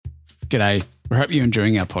G'day. We hope you're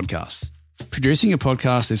enjoying our podcast. Producing a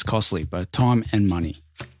podcast is costly, both time and money.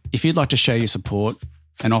 If you'd like to show your support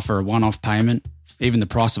and offer a one-off payment, even the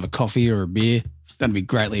price of a coffee or a beer, that'd be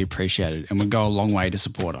greatly appreciated and would go a long way to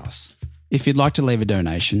support us. If you'd like to leave a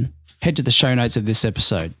donation, head to the show notes of this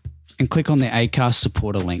episode and click on the Acast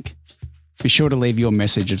supporter link. Be sure to leave your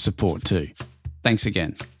message of support too. Thanks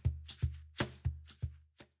again.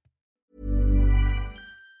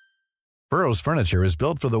 Burrow's furniture is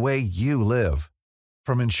built for the way you live.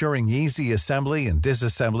 From ensuring easy assembly and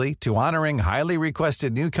disassembly to honoring highly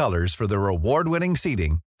requested new colors for their award-winning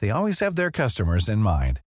seating, they always have their customers in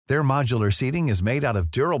mind. Their modular seating is made out of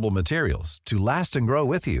durable materials to last and grow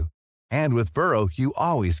with you. And with Burrow, you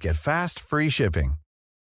always get fast, free shipping.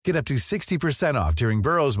 Get up to 60% off during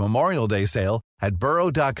Burrow's Memorial Day sale at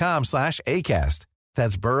burrow.com/ACAST.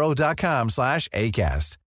 That's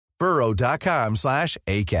burrow.com/ACAST.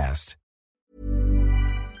 burrow.com/ACAST.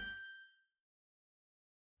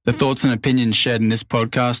 The thoughts and opinions shared in this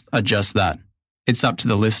podcast are just that. It's up to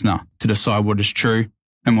the listener to decide what is true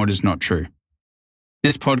and what is not true.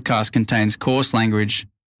 This podcast contains coarse language,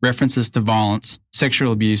 references to violence,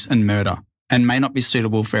 sexual abuse and murder, and may not be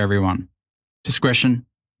suitable for everyone. Discretion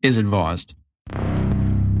is advised.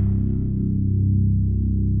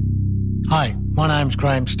 Hi, my name's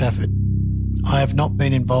Graham Stafford. I have not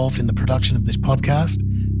been involved in the production of this podcast,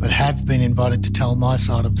 but have been invited to tell my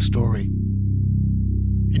side of the story.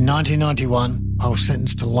 In 1991, I was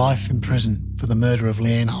sentenced to life in prison for the murder of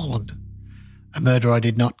Leanne Holland, a murder I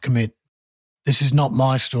did not commit. This is not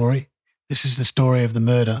my story. This is the story of the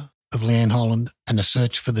murder of Leanne Holland and a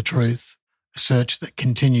search for the truth, a search that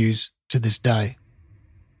continues to this day.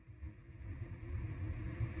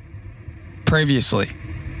 Previously,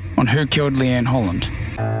 on Who Killed Leanne Holland.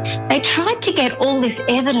 They tried to get all this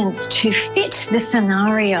evidence to fit the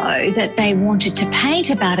scenario that they wanted to paint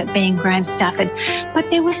about it being Graham Stafford, but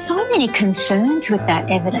there were so many concerns with that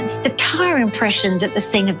evidence. The tyre impressions at the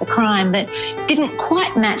scene of the crime that didn't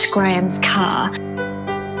quite match Graham's car.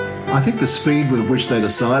 I think the speed with which they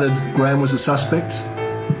decided Graham was a suspect,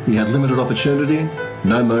 he had limited opportunity,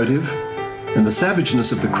 no motive, and the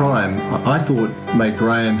savageness of the crime, I thought, made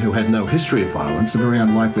Graham, who had no history of violence, a very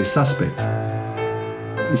unlikely suspect.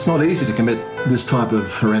 It's not easy to commit this type of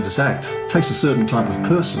horrendous act. It takes a certain type of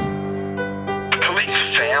person. The police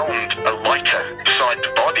found a lighter inside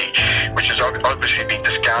the body, which has obviously been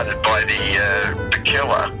discarded by the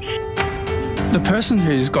killer. The person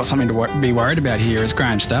who's got something to be worried about here is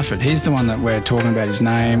Graham Stafford. He's the one that we're talking about his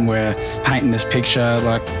name, we're painting this picture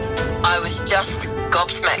like... I was just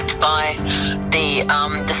gobsmacked by the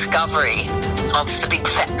discovery of the big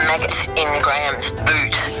fat maggot in Graham's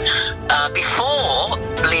boot. Before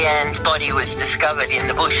Leanne's body was discovered in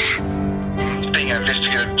the bush. Being an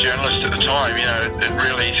investigative journalist at the time, it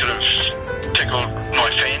really sort of tickled my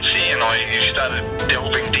fancy, and I started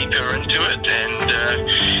delving deeper into it, and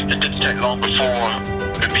it didn't take long before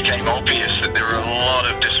it became obvious that there were a lot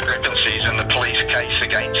of discrepancies in the police case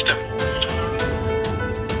against him.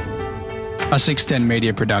 A 610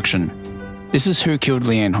 Media production. This is Who Killed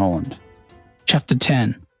Leanne Holland. Chapter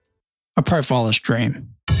 10. A Profiler's Dream.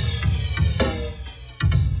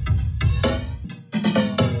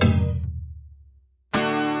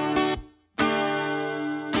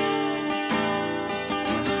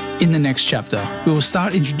 In the next chapter, we will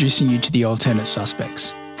start introducing you to the alternate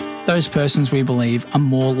suspects. Those persons we believe are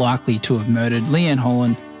more likely to have murdered Leanne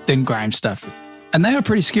Holland than Graham Stafford. And they are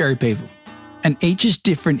pretty scary people. And each is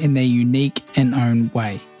different in their unique and own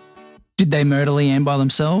way. Did they murder Leanne by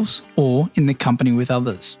themselves or in the company with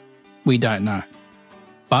others? We don't know.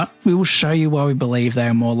 But we will show you why we believe they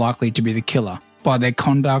are more likely to be the killer by their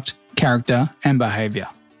conduct, character and behaviour.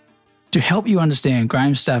 To help you understand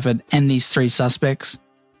Graham Stafford and these three suspects,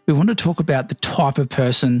 we want to talk about the type of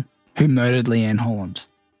person who murdered Leanne Holland.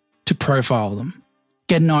 To profile them,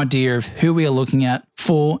 get an idea of who we are looking at,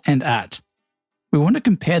 for and at. We want to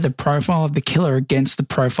compare the profile of the killer against the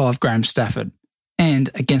profile of Graham Stafford and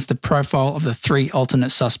against the profile of the three alternate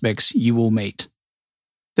suspects you will meet.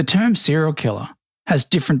 The term serial killer has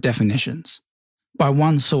different definitions. By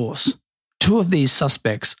one source, two of these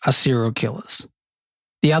suspects are serial killers.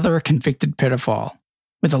 The other a convicted pedophile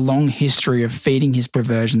with a long history of feeding his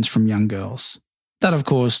perversions from young girls. That, of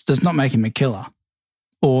course, does not make him a killer.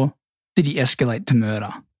 Or did he escalate to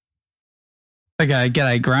murder? Okay,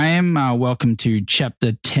 g'day Graham. Welcome to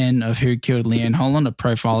Chapter 10 of Who Killed Leanne Holland, A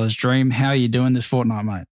Profiler's Dream. How are you doing this fortnight,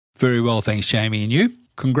 mate? Very well, thanks, Jamie. And you?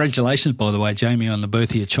 Congratulations, by the way, Jamie, on the birth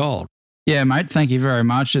of your child. Yeah, mate, thank you very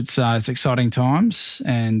much. It's exciting times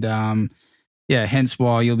and Yeah, hence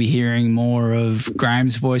why you'll be hearing more of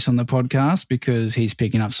Graham's voice on the podcast, because he's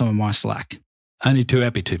picking up some of my slack. Only too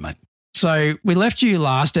happy to, mate. So we left you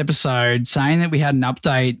last episode saying that we had an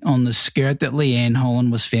update on the skirt that Leanne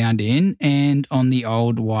Holland was found in and on the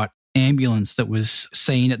old white ambulance that was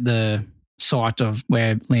seen at the site of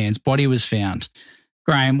where Leanne's body was found.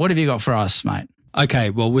 Graham, what have you got for us, mate? Okay,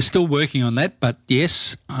 well, we're still working on that, but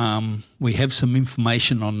yes, we have some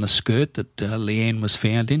information on the skirt that Leanne was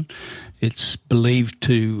found in. It's believed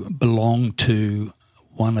to belong to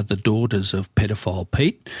one of the daughters of pedophile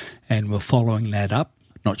Pete, and we're following that up.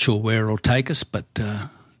 Not sure where it'll take us, but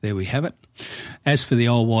there we have it. As for the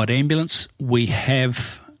old white ambulance, we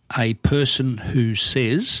have a person who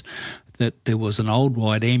says that there was an old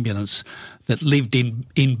white ambulance that lived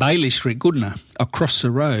in Bailey Street, Goodna, across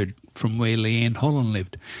the road from where Leanne Holland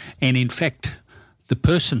lived. And in fact, the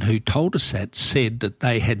person who told us that said that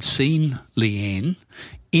they had seen Leanne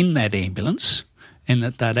in that ambulance and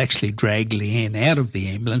that they'd actually dragged Leanne out of the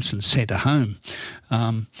ambulance and sent her home.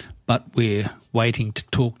 But we're waiting to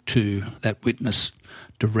talk to that witness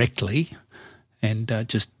directly and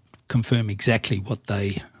just confirm exactly what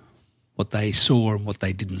they saw and what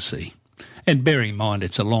they didn't see. And bearing in mind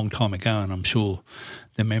it's a long time ago and I'm sure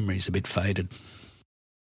their memory's a bit faded.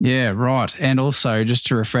 Yeah, right. And also, just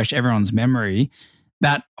to refresh everyone's memory,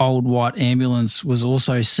 that old white ambulance was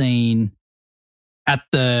also seen at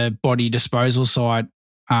the body disposal site.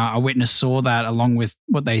 A witness saw that along with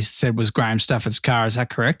what they said was Graham Stafford's car. Is that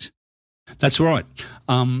correct? That's right.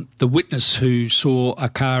 The witness who saw a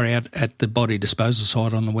car out at the body disposal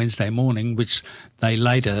site on the Wednesday morning, which they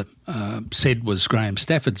later said was Graham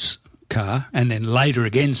Stafford's car, and then later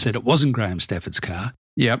again said it wasn't Graham Stafford's car,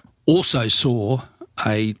 Yep. also saw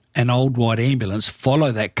an old white ambulance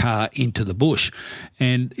follow that car into the bush.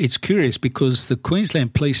 And it's curious because the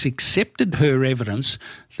Queensland Police accepted her evidence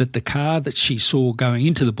that the car that she saw going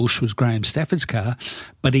into the bush was Graham Stafford's car,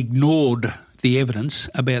 but ignored the evidence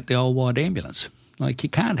about the old white ambulance. Like, you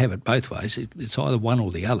can't have it both ways. It's either one or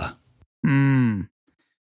the other.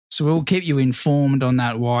 So we'll keep you informed on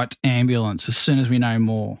that white ambulance as soon as we know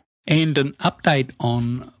more. And an update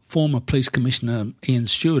on former Police Commissioner Ian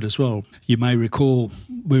Stewart as well. You may recall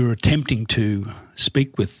we were attempting to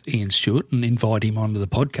speak with Ian Stewart and invite him onto the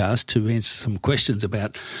podcast to answer some questions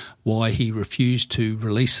about why he refused to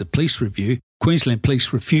release the police review. Queensland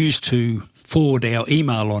Police refused to forward our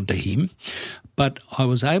email onto him, but I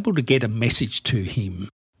was able to get a message to him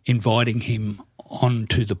inviting him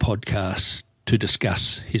onto the podcast to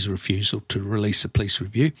discuss his refusal to release the police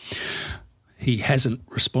review. He hasn't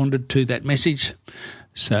responded to that message,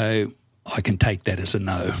 so I can take that as a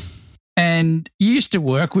no. And you used to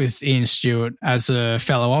work with Ian Stewart as a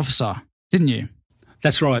fellow officer, didn't you?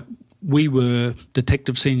 That's right. We were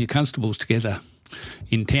detective senior constables together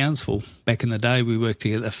in Townsville. Back in the day, we worked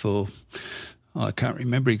together for, I can't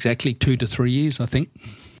remember exactly, 2 to 3 years, I think.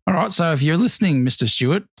 All right, so if you're listening, Mr.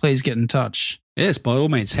 Stewart, please get in touch. Yes, by all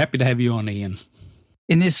means. Happy to have you on, Ian.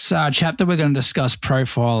 In this chapter, we're going to discuss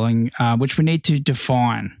profiling, which we need to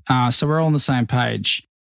define. So we're all on the same page.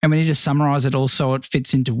 And we need to summarise it all so it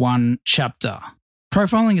fits into one chapter.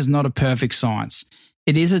 Profiling is not a perfect science.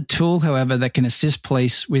 It is a tool, however, that can assist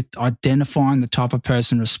police with identifying the type of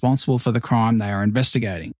person responsible for the crime they are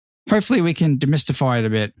investigating. Hopefully we can demystify it a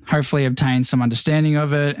bit, hopefully obtain some understanding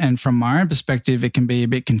of it, and from my own perspective, it can be a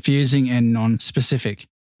bit confusing and non-specific.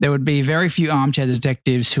 There would be very few armchair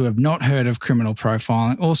detectives who have not heard of criminal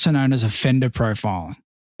profiling, also known as offender profiling.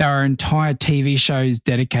 There are entire TV shows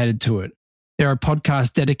dedicated to it. There are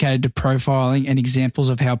podcasts dedicated to profiling and examples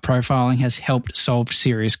of how profiling has helped solve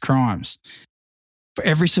serious crimes. For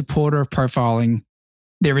every supporter of profiling,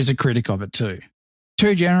 there is a critic of it too.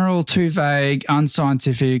 Too general, too vague,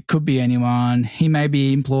 unscientific, could be anyone. He may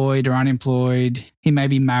be employed or unemployed. He may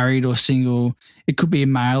be married or single. It could be a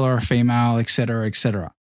male or a female, etc.,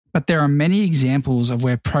 etc. But there are many examples of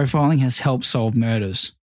where profiling has helped solve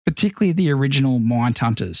murders, particularly the original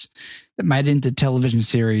Mindhunters that made it into television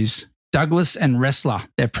series. Douglas and Ressler,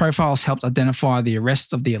 their profiles helped identify the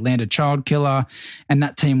arrest of the Atlanta child killer, and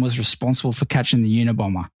that team was responsible for catching the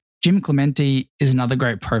Unabomber. Jim Clemente is another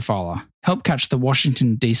great profiler, helped catch the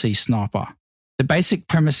Washington, D.C. sniper. The basic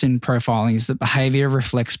premise in profiling is that behaviour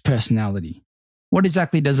reflects personality. What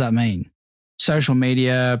exactly does that mean? Social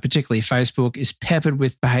media, particularly Facebook, is peppered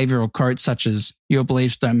with behavioural quotes such as, your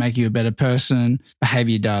beliefs don't make you a better person,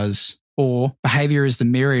 behaviour does, or behaviour is the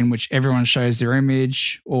mirror in which everyone shows their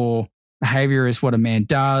image, or behaviour is what a man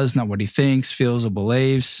does, not what he thinks, feels, or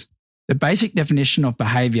believes. The basic definition of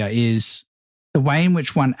behaviour is the way in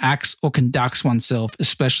which one acts or conducts oneself,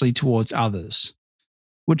 especially towards others.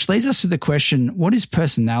 Which leads us to the question, what is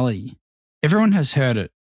personality? Everyone has heard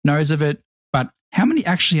it, knows of it, but how many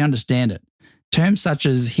actually understand it? Terms such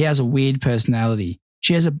as he has a weird personality,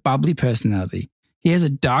 she has a bubbly personality, he has a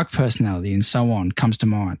dark personality, and so on comes to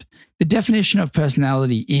mind. The definition of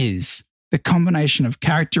personality is the combination of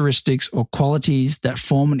characteristics or qualities that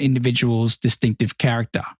form an individual's distinctive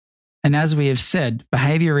character. And as we have said,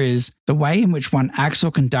 behaviour is the way in which one acts or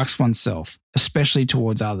conducts oneself, especially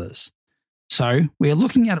towards others. So we are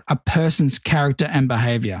looking at a person's character and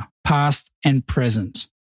behaviour, past and present.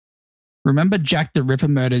 Remember Jack the Ripper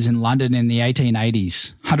murders in London in the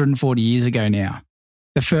 1880s, 140 years ago now.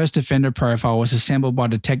 The first offender profile was assembled by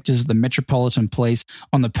detectives of the Metropolitan Police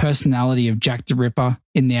on the personality of Jack the Ripper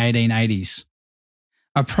in the 1880s.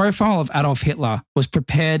 A profile of Adolf Hitler was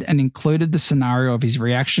prepared and included the scenario of his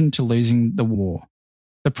reaction to losing the war.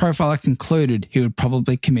 The profiler concluded he would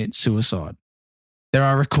probably commit suicide. There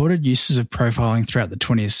are recorded uses of profiling throughout the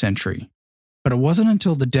 20th century, but it wasn't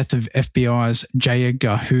until the death of FBI's J.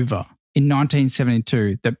 Edgar Hoover in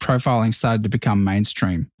 1972 that profiling started to become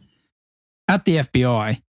mainstream. At the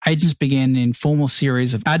FBI, agents began an informal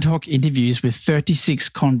series of ad hoc interviews with 36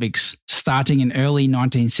 convicts starting in early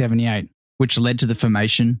 1978, which led to the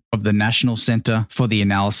formation of the National Center for the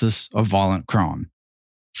Analysis of Violent Crime.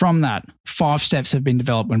 From that, 5 steps have been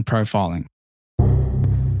developed when profiling.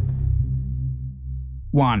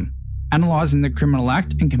 1. Analysing the criminal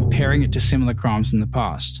act and comparing it to similar crimes in the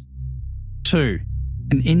past. 2.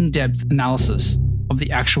 An in-depth analysis of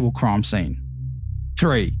the actual crime scene.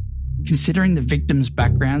 3. Considering the victim's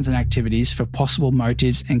backgrounds and activities for possible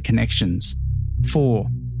motives and connections. 4.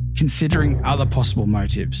 Considering other possible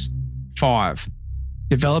motives. 5.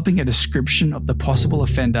 Developing a description of the possible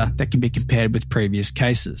offender that can be compared with previous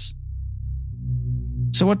cases.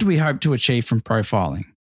 So what do we hope to achieve from profiling?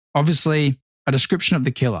 Obviously, a description of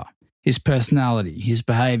the killer, his personality, his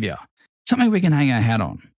behaviour, something we can hang our hat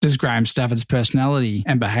on. Does Graham Stafford's personality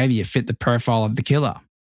and behaviour fit the profile of the killer?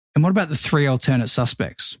 And what about the 3 alternate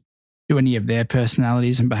suspects? Do any of their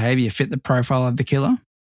personalities and behaviour fit the profile of the killer?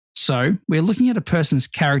 So, we're looking at a person's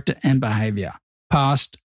character and behaviour,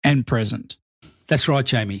 past and present. That's right,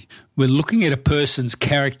 Jamie. We're looking at a person's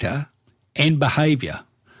character and behaviour,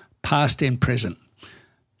 past and present.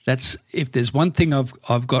 That's, if there's one thing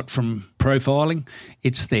I've got from profiling,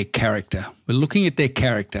 it's their character. We're looking at their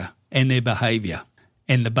character and their behaviour,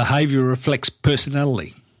 and the behaviour reflects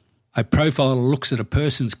personality. A profiler looks at a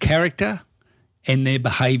person's character and their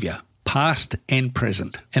behaviour, past and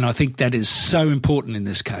present. And I think that is so important in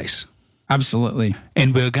this case. Absolutely.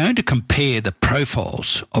 And we're going to compare the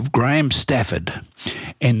profiles of Graham Stafford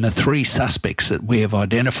and the 3 suspects that we have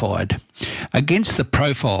identified against the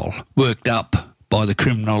profile worked up by the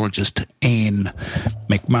criminologist Anne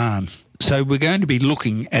McMahon. So we're going to be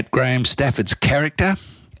looking at Graham Stafford's character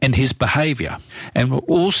and his behaviour, and we'll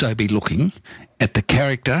also be looking at the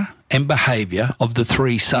character and behaviour of the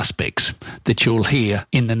 3 suspects that you'll hear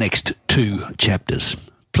in the next 2 chapters.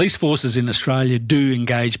 Police forces in Australia do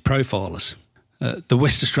engage profilers. The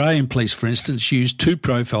West Australian Police, for instance, used 2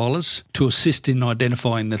 profilers to assist in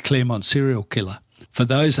identifying the Claremont serial killer. For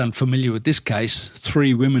those unfamiliar with this case,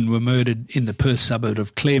 3 women were murdered in the Perth suburb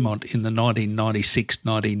of Claremont in the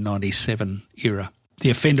 1996-1997 era. The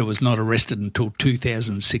offender was not arrested until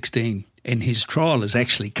 2016, and his trial is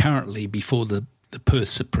actually currently before the Perth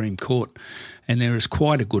Supreme Court, and there is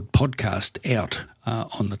quite a good podcast out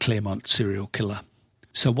on the Claremont serial killer.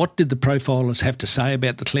 So what did the profilers have to say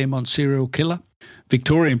about the Claremont serial killer?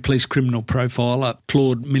 Victorian Police criminal profiler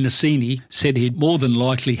Claude Minicini said he'd more than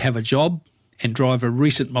likely have a job and drive a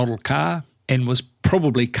recent model car, and was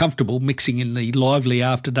probably comfortable mixing in the lively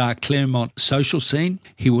after-dark Claremont social scene.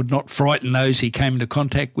 He would not frighten those he came into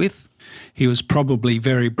contact with. He was probably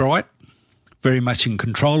very bright, very much in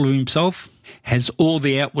control of himself, has all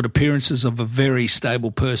the outward appearances of a very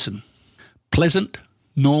stable person. Pleasant,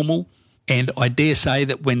 normal, and I dare say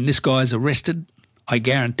that when this guy is arrested, I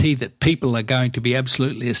guarantee that people are going to be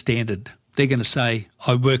absolutely astounded. They're going to say,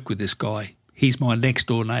 I work with this guy. He's my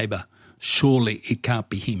next-door neighbour. Surely it can't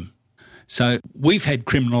be him. So we've had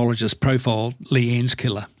criminologists profile Leanne's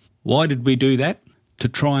killer. Why did we do that? To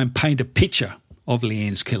try and paint a picture of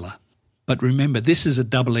Leanne's killer. But remember, this is a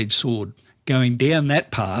double-edged sword. Going down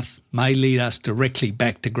that path may lead us directly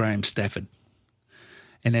back to Graham Stafford.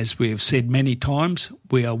 And as we have said many times,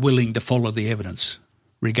 we are willing to follow the evidence,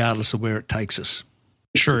 regardless of where it takes us.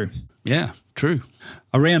 True. Yeah, true.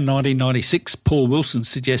 Around 1996, Paul Wilson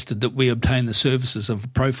suggested that we obtain the services of a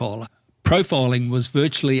profiler. Profiling was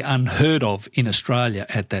virtually unheard of in Australia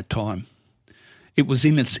at that time. It was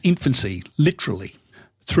in its infancy, literally.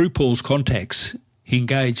 Through Paul's contacts, he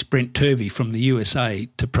engaged Brent Turvey from the USA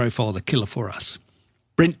to profile the killer for us.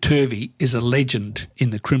 Brent Turvey is a legend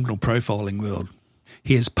in the criminal profiling world.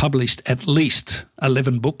 He has published at least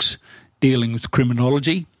 11 books dealing with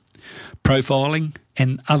criminology, profiling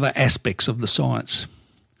and other aspects of the science.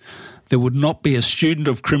 There would not be a student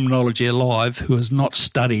of criminology alive who has not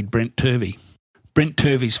studied Brent Turvey. Brent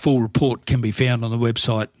Turvey's full report can be found on the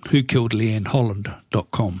website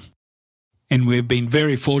whokilledleanneholland.com. And we've been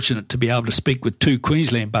very fortunate to be able to speak with two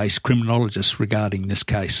Queensland-based criminologists regarding this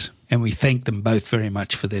case, and we thank them both very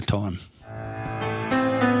much for their time.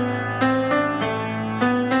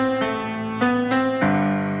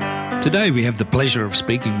 Today we have the pleasure of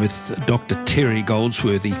speaking with Dr. Terry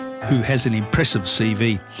Goldsworthy, who has an impressive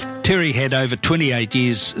CV. Terry had over 28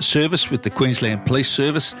 years service with the Queensland Police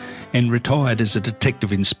Service and retired as a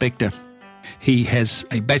detective inspector. He has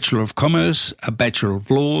a Bachelor of Commerce, a Bachelor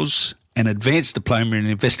of Laws, an Advanced Diploma in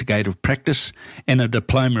Investigative Practice and a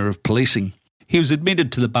Diploma of Policing. He was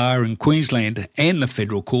admitted to the bar in Queensland and the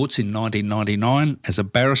federal courts in 1999 as a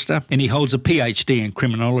barrister, and he holds a PhD in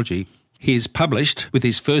criminology. He is published, with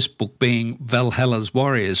his first book being Valhalla's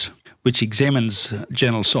Warriors, which examines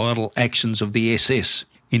genocidal actions of the SS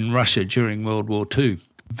in Russia during World War II.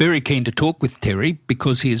 Very keen to talk with Terry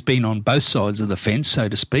because he has been on both sides of the fence, so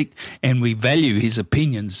to speak, and we value his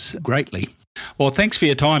opinions greatly. Well, thanks for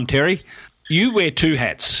your time, Terry. You wear two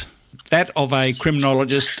hats, that of a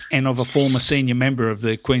criminologist and of a former senior member of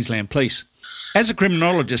the Queensland Police. As a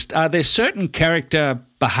criminologist, are there certain character,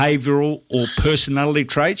 behavioural or personality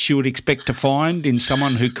traits you would expect to find in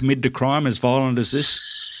someone who committed a crime as violent as this?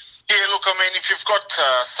 Yeah, look, I mean, if you've got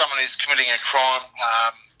someone who's committing a crime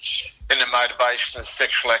and the motivation is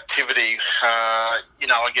sexual activity,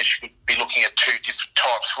 I guess you could be looking at two different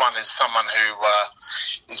types. One is someone who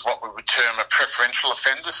is what we would term a preferential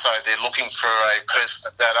offender, so they're looking for a person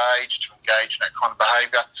at that age to engage in that kind of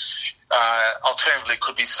behaviour. Alternatively, it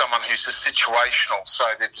could be someone who's just situational, so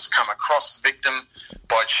they've just come across the victim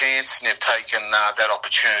by chance and they've taken that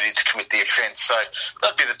opportunity to commit the offence. So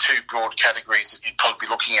that'd be the two broad categories that you'd probably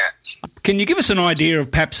be looking at. Can you give us an idea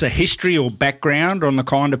of perhaps a history or background on the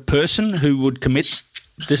kind of person who would commit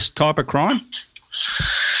this type of crime?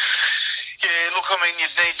 Yeah, look, I mean,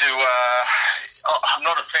 you'd need to... I'm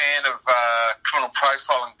not a fan of criminal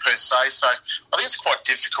profiling per se, so I think it's quite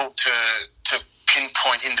difficult to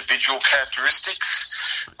pinpoint individual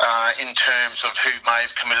characteristics in terms of who may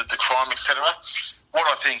have committed the crime, etc. What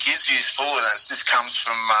I think is useful, and this comes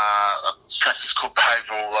from a practice called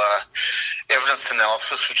behavioural evidence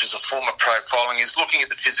analysis, which is a form of profiling, is looking at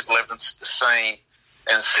the physical evidence at the scene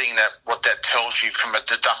and seeing what that tells you from a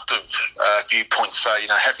deductive viewpoint. So,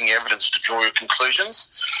 having evidence to draw your conclusions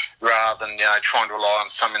rather than, trying to rely on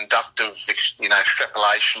some inductive,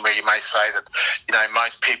 extrapolation where you may say that,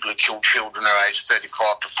 most people who kill children are aged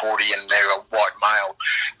 35 to 40 and they're a white male.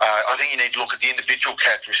 I think you need to look at the individual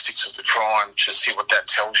characteristics of the crime to see what that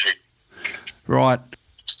tells you. Right.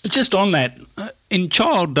 Just on that, in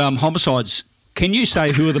child homicides, can you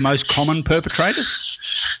say who are the most common perpetrators?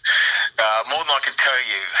 More than I can tell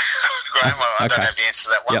you, Graham. I don't have the answer to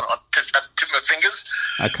that one. Yep. I'll tip my fingers.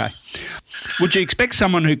 Okay. Would you expect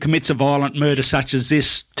someone who commits a violent murder such as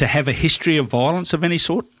this to have a history of violence of any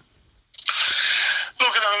sort?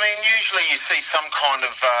 Look, I mean, usually you see some kind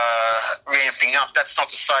of ramping up. That's not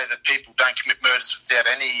to say that people don't commit murders without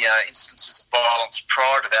any instances of violence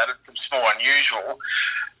prior to that. It's more unusual.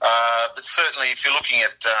 But certainly if you're looking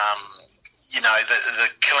at... the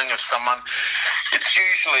killing of someone, it's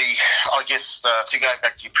usually, I guess, to go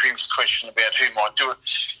back to your previous question about who might do it,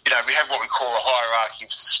 we have what we call a hierarchy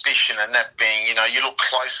of suspicion, and that being, you look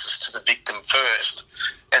closest to the victim first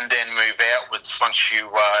and then move outwards once you,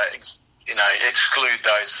 exclude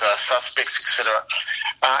those suspects, etc.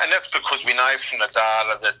 And that's because we know from the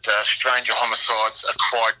data that stranger homicides are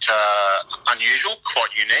quite unusual,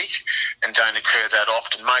 quite unique, and don't occur that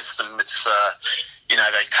often. Most of them, it's...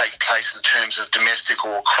 they take place in terms of domestic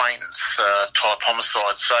or acquaintance type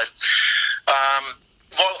homicides. So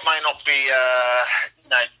while it may not be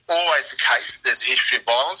always the case, there's a history of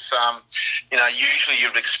violence. Usually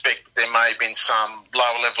you'd expect that there may have been some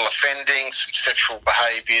lower level offending, some sexual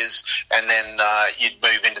behaviours, and then you'd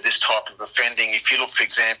move into this type of offending. If you look, for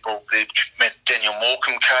example, the Daniel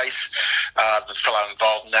Morecambe case, the fellow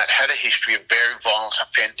involved in that had a history of very violent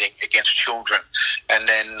offending against children, and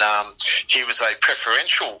then he was a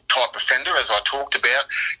preferential type offender, as I talked about,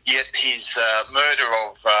 yet his murder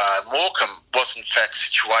of Morecambe was in fact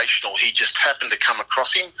situational. He just happened to come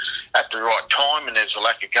across him at the right time, and there was a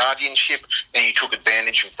lack of guardianship, and he took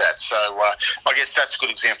advantage of that. So I guess that's a good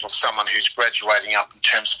example of someone who's graduating up in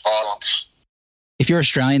terms of violence. If you're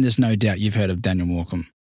Australian, there's no doubt you've heard of Daniel Morecambe.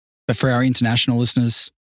 But for our international listeners,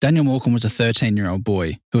 Daniel Morcombe was a 13-year-old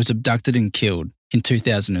boy who was abducted and killed in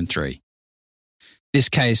 2003. This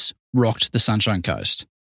case rocked the Sunshine Coast.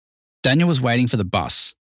 Daniel was waiting for the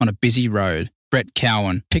bus on a busy road. Brett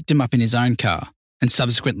Cowan picked him up in his own car and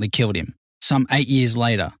subsequently killed him. Some 8 years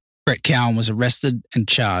later, Brett Cowan was arrested and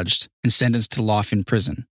charged and sentenced to life in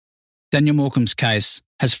prison. Daniel Morcombe's case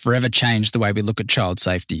has forever changed the way we look at child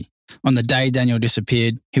safety. On the day Daniel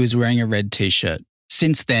disappeared, he was wearing a red T-shirt.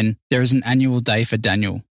 Since then, there is an annual day for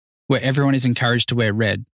Daniel, where everyone is encouraged to wear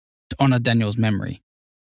red to honour Daniel's memory.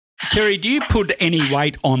 Terry, do you put any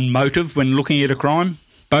weight on motive when looking at a crime,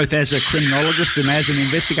 both as a criminologist and as an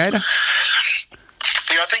investigator?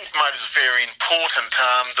 Yeah, I think motive is very important.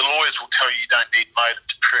 The lawyers will tell you don't need motive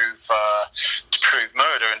to prove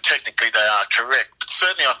murder, and technically they are correct. But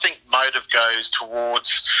certainly I think motive goes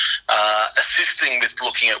towards assisting with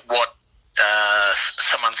looking at what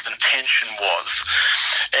someone's intention was.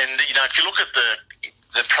 And, you know, if you look at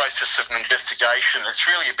the process of an investigation, it's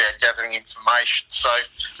really about gathering information. So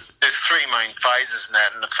there's three main phases in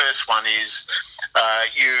that, and the first one is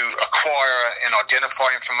you acquire and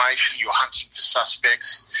identify information, you're hunting for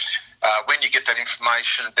suspects. When you get that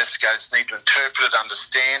information, investigators need to interpret it,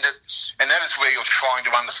 understand it, and that is where you're trying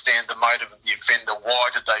to understand the motive of the offender. Why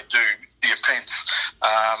did they do the offence?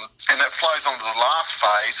 And that flows on to the last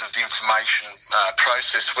phase of the information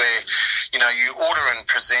process, where, you know, you order and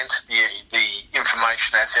present the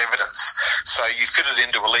information as evidence. So you fit it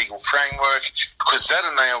into a legal framework, because that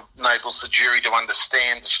enables the jury to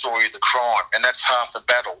understand the story of the crime, and that's half the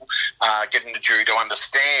battle, getting the jury to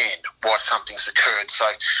understand why something's occurred. So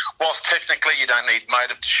whilst technically you don't need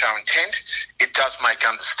motive to show intent, it does make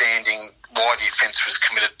understanding why the offence was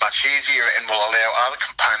committed much easier and will allow other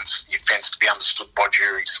components of the offence to be understood by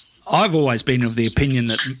juries. I've always been of the opinion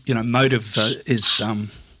that, you know, motive is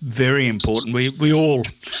very important. We all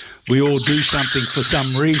do something for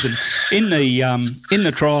some reason. In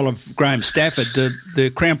the trial of Graham Stafford,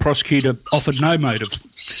 the Crown prosecutor offered no motive.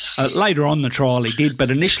 Later on the trial he did, but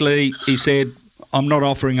initially he said, I'm not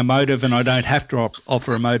offering a motive and I don't have to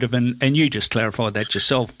offer a motive, and you just clarified that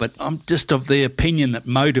yourself. But I'm just of the opinion that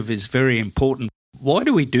motive is very important. Why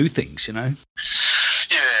do we do things, you know?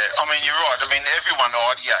 Yeah, I mean, you're right. I mean, everyone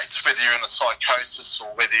ideates, whether you're in a psychosis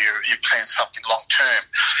or whether you plan something long term.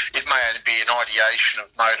 It may only be an ideation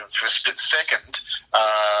of motive for a split second,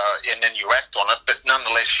 and then you act on it, but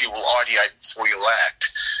nonetheless you will ideate before you'll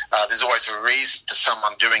act. There's always a reason to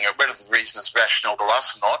someone doing it. Whether the reason is rational to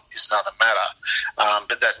us or not is another matter,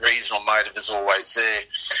 but that reason or motive is always there.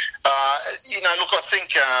 You know, look, I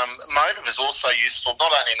think motive is also useful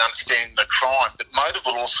not only in understanding the crime, but motive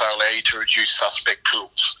will also allow you to reduce suspect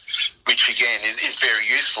pools, which again is very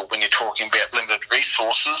useful when you're talking about limited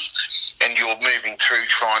resources and you're moving through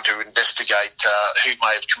trying to investigate who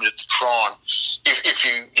may have committed the crime. If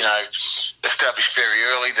you establish very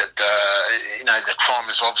early that the crime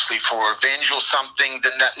is obviously for revenge or something,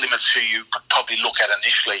 then that limits who you could probably look at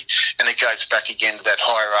initially, and it goes back again to that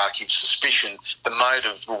hierarchy of suspicion. The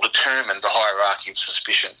motive will determine the hierarchy of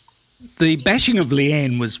suspicion. The bashing of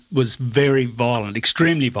Leanne was very violent,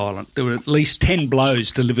 extremely violent. There were at least 10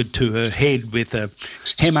 blows delivered to her head with a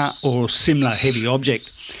hammer or similar heavy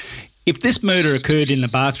object. If this murder occurred in the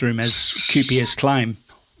bathroom, as QPS claim,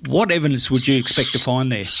 what evidence would you expect to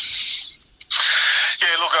find there?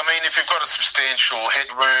 Yeah, look, I mean, if you've got a substantial head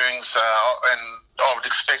wounds, and I would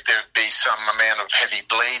expect there would be some amount of heavy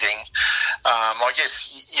bleeding. I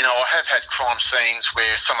guess, I have had crime scenes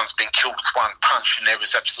where someone's been killed with one punch and there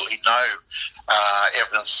was absolutely no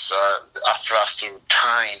evidence for us to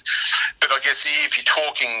obtain. But I guess if you're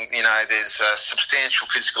talking, there's a substantial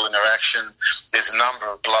physical interaction, there's a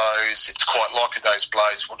number of blows, it's quite likely those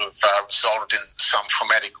blows would have resulted in some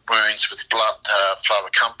traumatic wounds with blood flow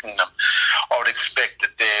accompanying them. I would expect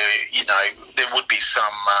that there would be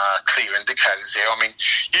some clear indicators there. I mean,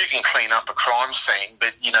 you can clean up a crime scene,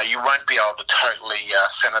 but, you won't be able to totally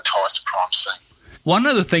sanitise a crime scene. One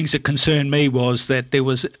of the things that concerned me was that there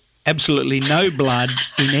was absolutely no blood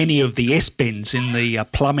in any of the S-bends in the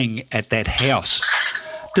plumbing at that house.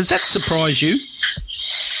 Does that surprise you?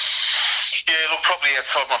 Yeah, look, probably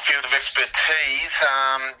outside my field of expertise.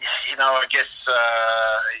 I guess...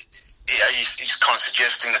 he's kind of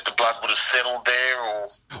suggesting that the blood would have settled there, or...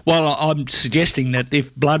 Well, I'm suggesting that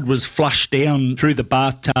if blood was flushed down through the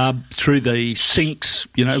bathtub, through the sinks,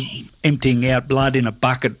 emptying out blood in a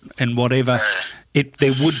bucket and whatever,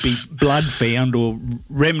 there would be blood found or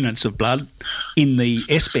remnants of blood in the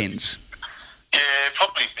S-bends. Yeah,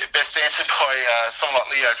 probably best answered by someone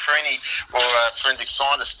like Leo Freeney or a forensic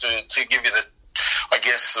scientist to give you the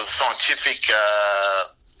scientific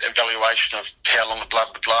evaluation of how long the blood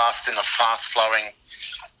would last in a fast-flowing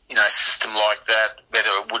system like that, whether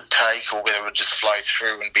it would take or whether it would just flow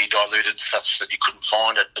through and be diluted such that you couldn't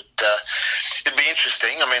find it. But it'd be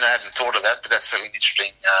interesting. I mean, I hadn't thought of that, but that's certainly an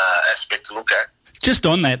interesting aspect to look at. Just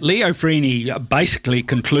on that, Leo Freeney basically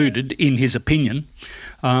concluded, in his opinion,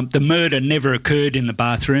 the murder never occurred in the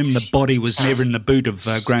bathroom. The body was never in the boot of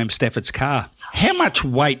Graham Stafford's car. How much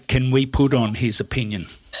weight can we put on his opinion?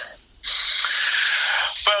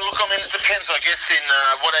 Well, look, I mean, it depends, I guess, in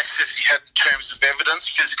what access he had in terms of evidence,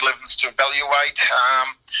 physical evidence to evaluate.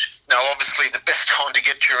 Obviously, the best time to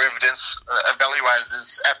get your evidence evaluated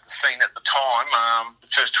is at the scene at the time, the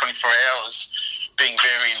first 24 hours being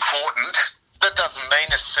very important. That doesn't mean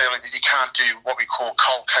necessarily that you can't do what we call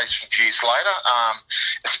cold case reviews later,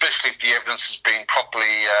 especially if the evidence has been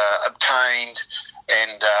properly obtained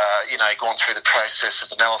and, gone through the process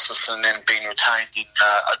of analysis and then been retained in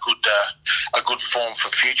a good form for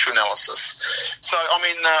future analysis. So, I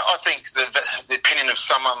mean, I think the opinion of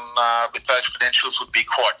someone with those credentials would be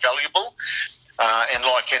quite valuable. And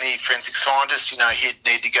like any forensic scientist, he'd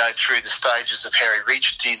need to go through the stages of how he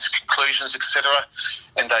reached his conclusions, etc.,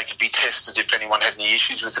 and they could be tested if anyone had any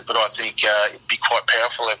issues with it. But I think it'd be quite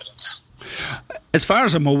powerful evidence. As far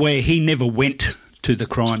as I'm aware, he never went to the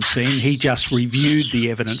crime scene. He just reviewed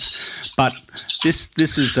the evidence. But this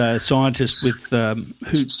is a scientist with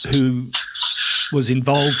who was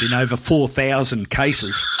involved in over 4,000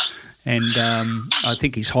 cases. And I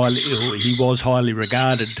think he was highly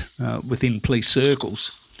regarded within police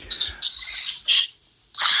circles.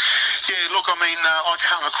 Yeah, look, I mean, I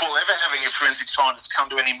can't recall ever having a forensic scientist come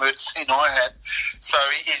to any murder scene I had, so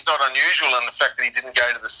he's not unusual in the fact that he didn't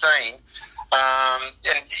go to the scene. And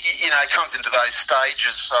it comes into those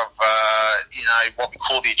stages of, what we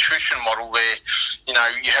call the attrition model where,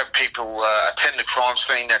 you have people attend the crime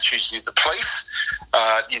scene, that's usually the police.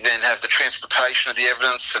 You then have the transportation of the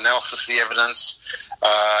evidence, analysis of the evidence,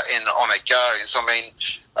 and on it goes. I mean,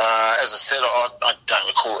 as I said, I don't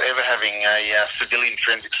recall ever having a civilian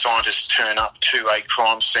forensic scientist turn up to a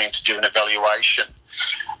crime scene to do an evaluation.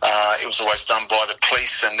 It was always done by the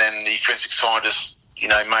police, and then the forensic scientists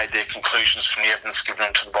made their conclusions from the evidence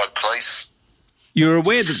given to them by the police. You're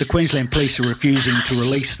aware that the Queensland Police are refusing to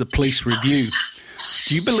release the police review.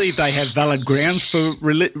 Do you believe they have valid grounds for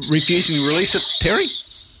refusing to release it, Terry?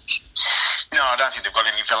 No, I don't think they've got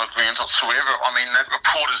any valid grounds whatsoever. I mean, that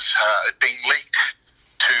report has been leaked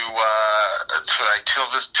to a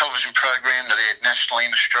television program that aired nationally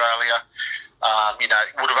in Australia. It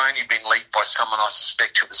would have only been leaked by someone, I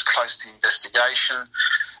suspect, who was close to the investigation.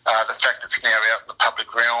 The fact that it's now out in the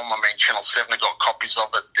public realm, I mean, Channel 7 have got copies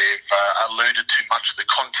of it. They've alluded to much of the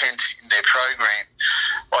content in their program.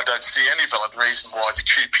 I don't see any valid reason why the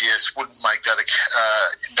QPS wouldn't make that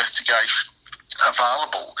investigation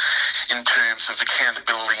available in terms of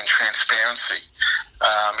accountability and transparency.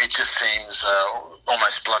 It just seems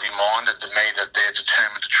almost bloody-minded to me that they're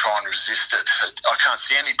determined to try and resist it. I can't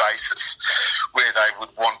see any basis where they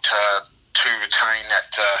would want to retain that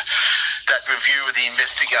review of the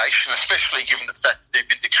investigation, especially given the fact that they've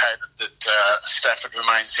indicated that Stafford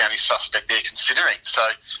remains the only suspect they're considering. So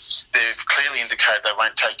they've clearly indicated they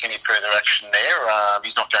won't take any further action there.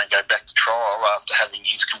 He's not going to go back to trial after having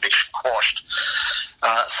his conviction quashed.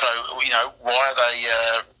 So why are they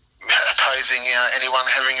opposing anyone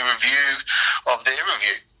having a review of their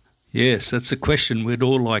review? Yes, that's a question we'd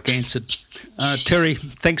all like answered. Terry,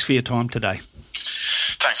 thanks for your time today.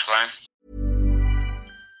 Thanks, Graham.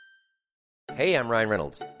 Hey, I'm Ryan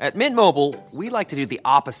Reynolds. At Mint Mobile, we like to do the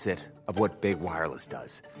opposite of what Big Wireless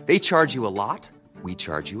does. They charge you a lot, we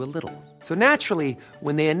charge you a little. So naturally,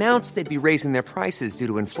 when they announced they'd be raising their prices due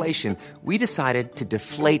to inflation, we decided to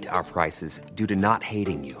deflate our prices due to not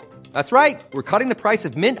hating you. That's right. We're cutting the price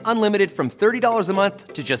of Mint Unlimited from $30 a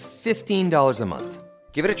month to just $15 a month.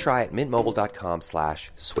 Give it a try at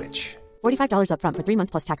mintmobile.com/switch. $45 up front for 3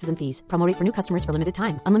 months plus taxes and fees. Promo rate for new customers for limited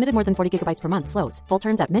time. Unlimited more than 40 gigabytes per month. Slows full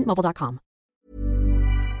terms at mintmobile.com.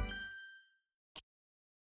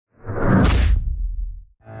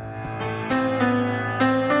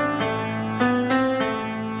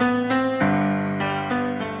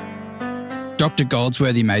 Dr.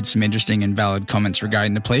 Goldsworthy made some interesting and valid comments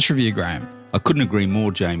regarding the police review, Graham. I couldn't agree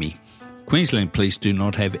more, Jamie. Queensland Police do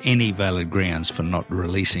not have any valid grounds for not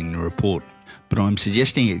releasing the report, but I'm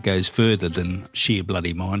suggesting it goes further than sheer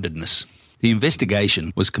bloody-mindedness. The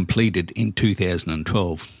investigation was completed in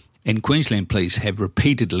 2012, and Queensland Police have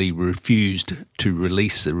repeatedly refused to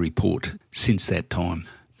release the report since that time.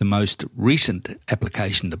 The most recent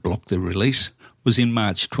application to block the release was in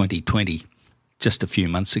March 2020, just a few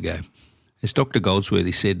months ago. As Dr.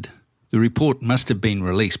 Goldsworthy said, the report must have been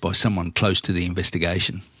released by someone close to the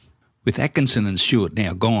investigation. With Atkinson and Stewart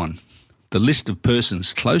now gone, the list of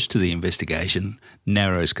persons close to the investigation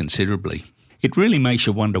narrows considerably. It really makes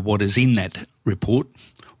you wonder what is in that report,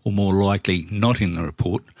 or more likely not in the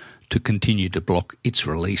report, to continue to block its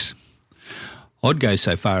release. I'd go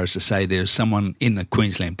so far as to say there is someone in the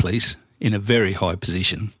Queensland Police in a very high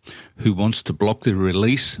position who wants to block the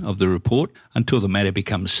release of the report until the matter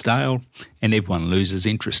becomes stale and everyone loses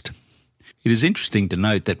interest. It is interesting to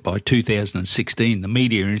note that by 2016 the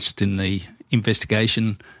media interest in the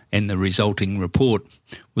investigation and the resulting report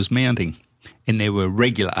was mounting, and there were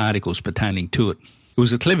regular articles pertaining to it. It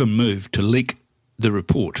was a clever move to leak the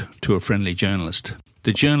report to a friendly journalist.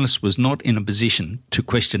 The journalist was not in a position to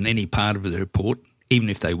question any part of the report, even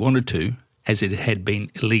if they wanted to, as it had been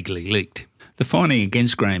illegally leaked. The finding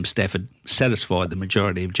against Graham Stafford satisfied the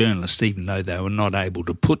majority of journalists, even though they were not able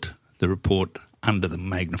to put the report under the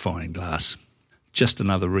magnifying glass. Just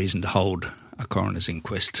another reason to hold a coroner's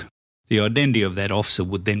inquest. The identity of that officer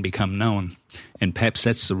would then become known, and perhaps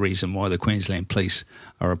that's the reason why the Queensland Police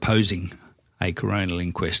are opposing a coronial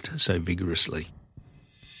inquest so vigorously.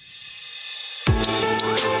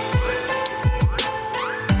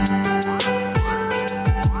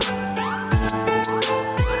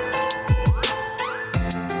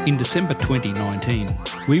 In December 2019,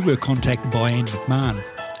 we were contacted by Anne McMahon,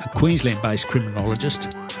 a Queensland-based criminologist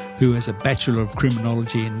who has a Bachelor of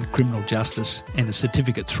Criminology in Criminal Justice and a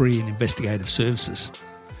Certificate 3 in Investigative Services.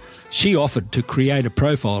 She offered to create a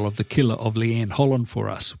profile of the killer of Leanne Holland for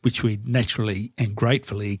us, which we naturally and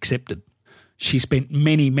gratefully accepted. She spent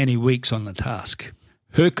many, many weeks on the task.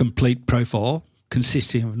 Her complete profile,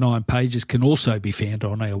 consisting of 9 pages, can also be found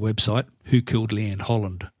on our website,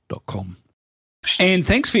 whokilledleanneholland.com. And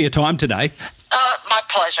thanks for your time today. My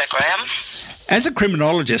pleasure, Graham. As a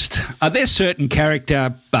criminologist, are there certain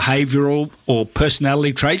character, behavioural or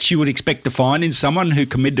personality traits you would expect to find in someone who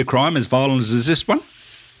committed a crime as violent as this one?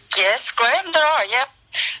 Yes, Graham, there are, yep.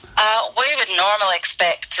 We would normally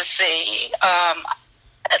expect to see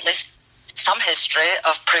at least some history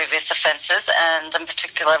of previous offences, and in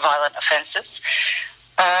particular violent offences.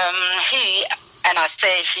 And I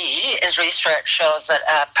say he, as research shows that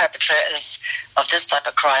perpetrators of this type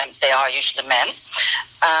of crime, they are usually men.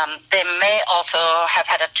 They may also have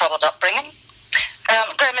had a troubled upbringing.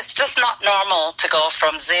 Graham, it's just not normal to go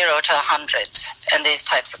from 0 to 100 in these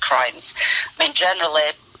types of crimes. I mean, generally,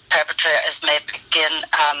 perpetrators may begin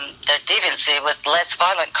their deviancy with less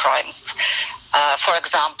violent crimes. For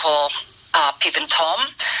example, peeping Tom,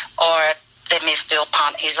 or they may steal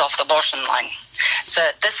panties off the washing line. So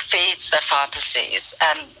this feeds their fantasies,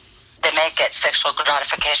 and they may get sexual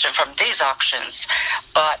gratification from these actions,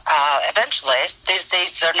 but eventually these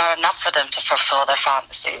deeds are not enough for them to fulfill their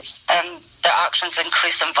fantasies, and their actions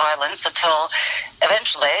increase in violence until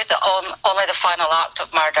eventually only the final act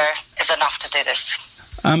of murder is enough to do this.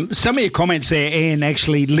 Some of your comments there, Anne,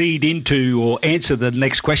 actually lead into or answer the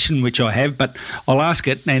next question which I have, but I'll ask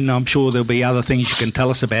it, and I'm sure there'll be other things you can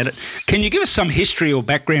tell us about it. Can you give us some history or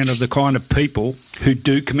background of the kind of people who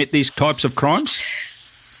do commit these types of crimes?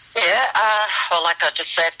 Yeah, well, like I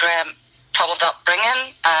just said, Graham, troubled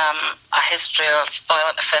upbringing, a history of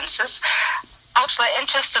violent offences. Actually,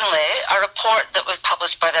 interestingly, a report that was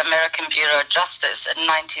published by the American Bureau of Justice in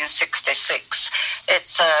 1966,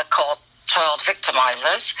 it's called Child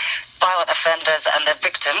Victimizers, Violent Offenders and Their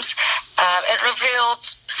Victims. It revealed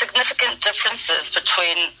significant differences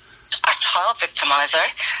between a child victimizer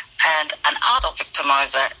and an adult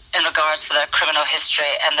victimizer in regards to their criminal history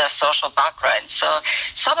and their social background. So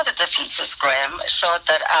some of the differences, Graham, showed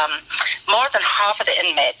that more than half of the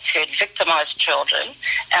inmates who had victimized children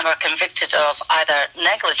and were convicted of either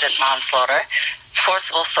negligent manslaughter,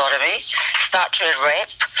 forcible sodomy, statutory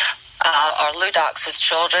rape, or lewd acts with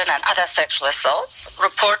children and other sexual assaults,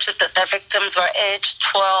 reported that their victims were aged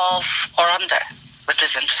 12 or under, which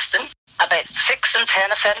is interesting. About 6 in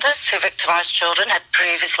 10 offenders who victimised children had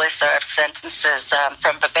previously served sentences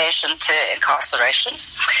from probation to incarceration.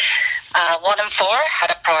 1 in 4 had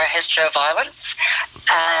a prior history of violence,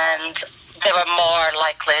 and they were more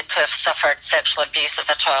likely to have suffered sexual abuse as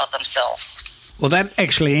a child themselves. Well, that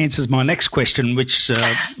actually answers my next question, which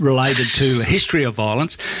related to a history of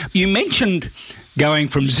violence. You mentioned going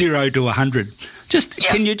from 0 to 100.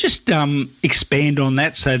 Can you just expand on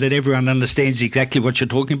that so that everyone understands exactly what you're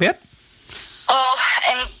talking about? Well,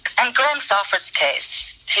 in Graham Stafford's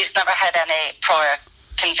case, he's never had any prior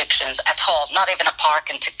convictions at all, not even a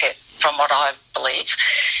parking ticket, from what I believe.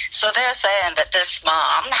 So they're saying that this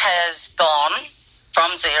man has gone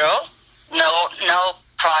from 0, no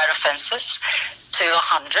prior offences, to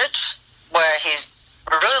 100, where he's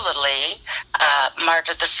ruthlessly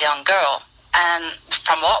murdered this young girl. And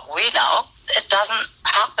from what we know, it doesn't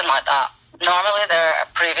happen like that. Normally they're a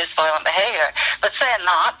previous violent behaviour. But saying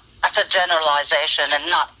that, that's a generalisation, and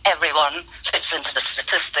not everyone fits into the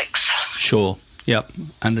statistics. Sure. Yep,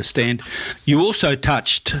 understand. You also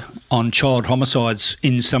touched on child homicides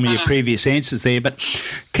in some of your previous answers there, but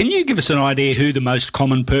can you give us an idea who the most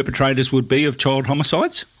common perpetrators would be of child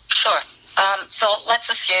homicides? Sure. So let's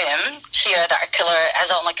assume here that a killer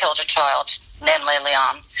has only killed a child, namely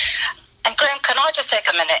Leanne. And Graham, can I just take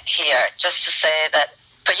a minute here just to say that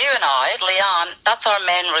for you and I, Leanne, that's our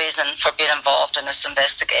main reason for being involved in this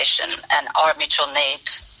investigation and our mutual need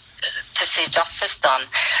to see justice done.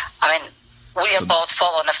 I mean, we are both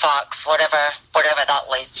following the facts, whatever that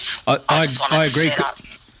leads. I agree.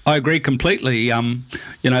 I agree completely.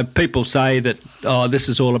 People say that this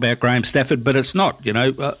is all about Graham Stafford, but it's not.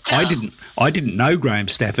 I didn't know Graham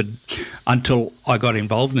Stafford until I got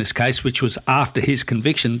involved in this case, which was after his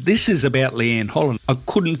conviction. This is about Leanne Holland. I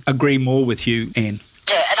couldn't agree more with you, Anne.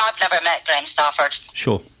 Yeah, and I've never met Graham Stafford.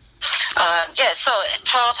 Sure. So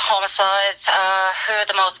child homicides, who are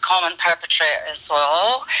the most common perpetrators?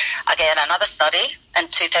 Well, again, another study in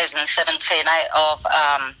 2017 out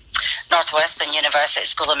of Northwestern University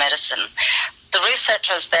School of Medicine. The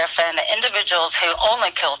researchers there found that individuals who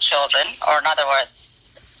only kill children, or in other words,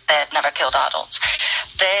 they had never killed adults,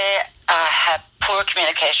 they had poor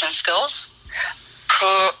communication skills,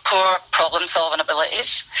 poor problem-solving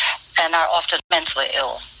abilities, and are often mentally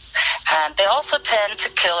ill. And they also tend to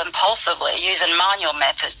kill impulsively using manual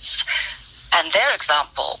methods. And their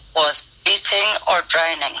example was beating or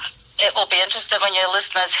drowning. It will be interesting when your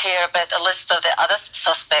listeners hear about the list of the other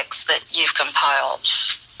suspects that you've compiled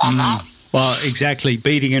on that. Well, exactly,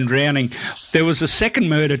 beating and drowning. There was a second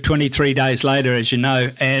murder 23 days later, as you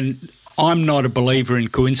know, and I'm not a believer in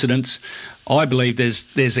coincidence. I believe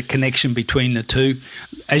there's a connection between the two.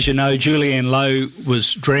 As you know, Julianne Lowe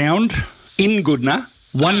was drowned in Goodna,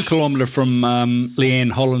 1 kilometre from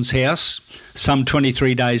Leanne Holland's house, some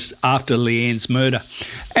 23 days after Leanne's murder.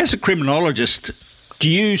 As a criminologist, do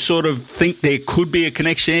you sort of think there could be a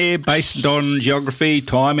connection here based on geography,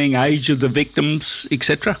 timing, age of the victims,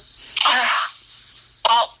 etc.?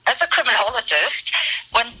 Well, as a criminologist,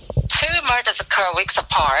 when two murders occur weeks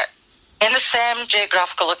apart in the same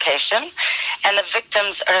geographical location and the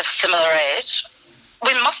victims are of similar age,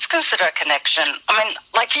 we must consider a connection. I mean,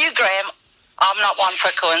 like you, Graham, I'm not one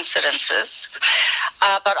for coincidences,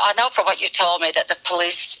 but I know from what you told me that the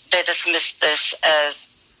police, they dismissed this as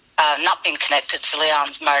not being connected to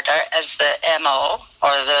Leanne's murder, as the MO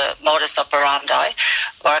or the modus operandi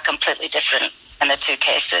were completely different in the two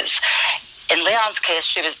cases. In Leanne's case,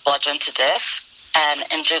 she was bludgeoned to death, and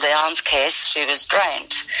in Julianne's case, she was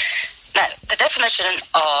drowned. Now, the definition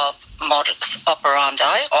of modus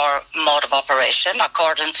operandi or mode of operation,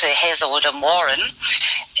 according to Hazelwood and Warren,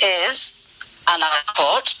 is, and I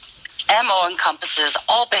quote, MO encompasses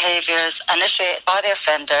all behaviours initiated by the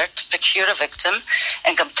offender to procure a victim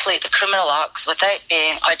and complete the criminal acts without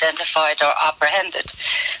being identified or apprehended.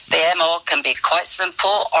 The MO can be quite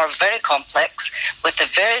simple or very complex, with the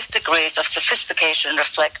various degrees of sophistication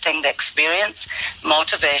reflecting the experience,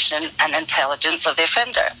 motivation and intelligence of the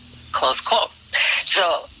offender. Close quote.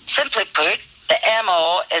 So, simply put, the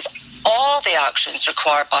MO is all the actions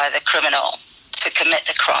required by the criminal to commit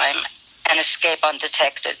the crime and escape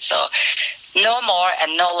undetected. So no more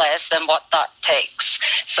and no less than what that takes.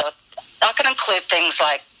 So that can include things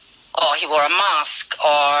like, he wore a mask,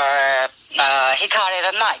 or he carried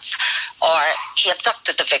a knife, or he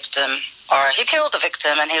abducted the victim, or he killed the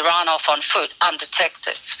victim and he ran off on foot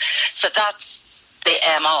undetected. So that's the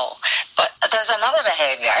MO. But there's another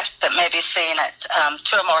behaviour that may be seen at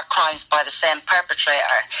two or more crimes by the same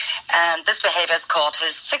perpetrator, and this behaviour is called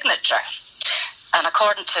his signature. And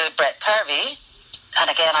according to Brett Turvey,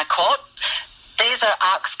 and again I quote, these are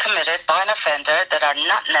acts committed by an offender that are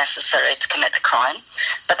not necessary to commit the crime,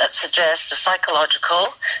 but that suggest the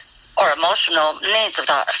psychological or emotional needs of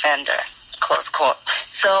that offender, close quote.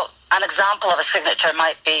 So an example of a signature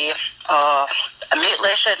might be a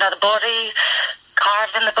mutilation of the body,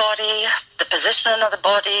 carving the body, the positioning of the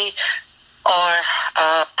body, or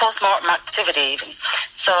post-mortem activity even.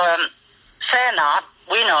 So saying that,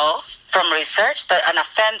 we know from research that an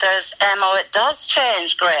offender's MO, it does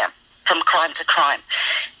change, Graham, from crime to crime.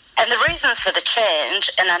 And the reasons for the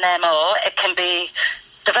change in an MO, it can be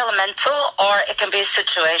developmental or it can be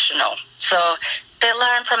situational. So they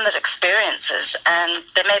learn from their experiences and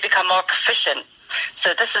they may become more proficient.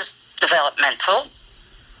 So this is developmental.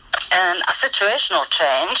 And a situational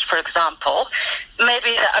change, for example,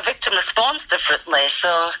 maybe a victim responds differently.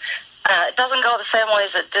 So it doesn't go the same way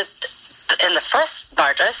as it did in the first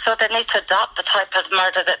murder, so they need to adopt the type of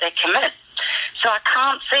murder that they commit. So I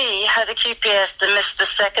can't see how the QPS dismissed the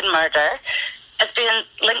second murder as being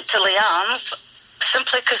linked to Leanne's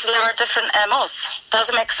simply because they were different MOs.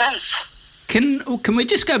 Doesn't make sense. Can we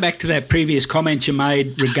just go back to that previous comment you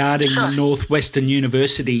made regarding the Northwestern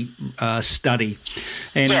University study?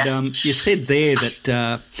 And you said there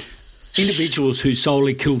that individuals who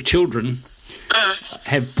solely kill children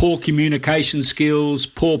have poor communication skills,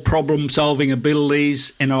 poor problem-solving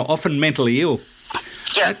abilities, and are often mentally ill.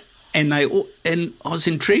 Yeah. And I was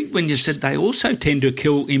intrigued when you said they also tend to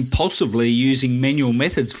kill impulsively using manual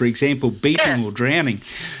methods, for example, beating or drowning.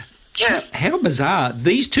 Yeah. How bizarre.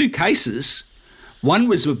 These two cases, one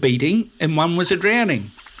was a beating and one was a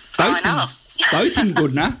drowning. Both in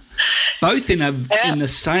Goodna, both in the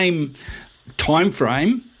same time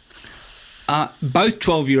frame, both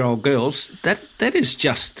 12-year-old girls. That is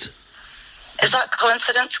just... Is that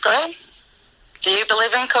coincidence, Graham? Do you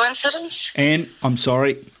believe in coincidence? And I'm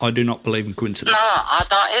sorry, I do not believe in coincidence. No, I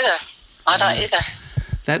don't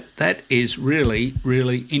either. That is really,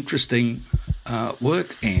 really interesting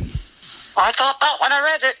work, Anne. I thought that when I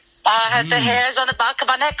read it. I had the hairs on the back of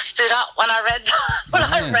my neck stood up when I read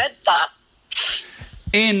I read that.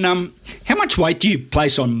 And how much weight do you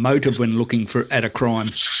place on motive when looking at a crime?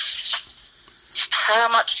 How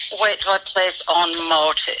much weight do I place on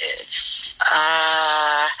motive?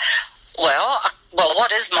 Well,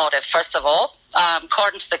 what is motive, first of all?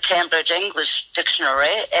 According to the Cambridge English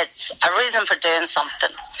Dictionary, it's a reason for doing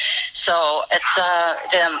something. So it's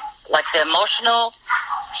the emotional,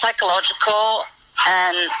 psychological,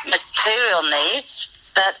 and material needs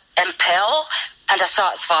that impel and are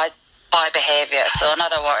satisfied by behaviour. So in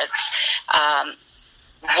other words,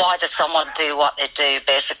 why does someone do what they do,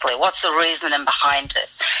 basically? What's the reasoning behind it?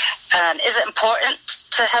 And is it important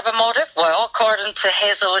to have a motive? Well, according to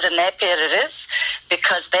Hazelwood and Napier, it is,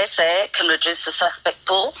 because they say it can reduce the suspect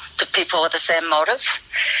pool to people with the same motive.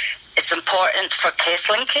 It's important for case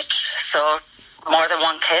linkage, so more than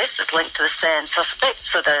one case is linked to the same suspect,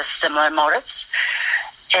 so there are similar motives.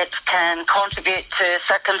 It can contribute to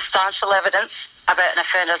circumstantial evidence about an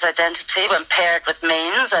offender's identity when paired with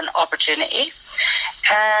means and opportunity.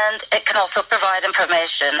 And it can also provide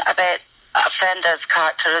information about offenders'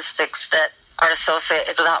 characteristics that are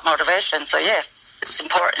associated with that motivation. So, yeah, it's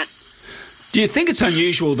important. Do you think it's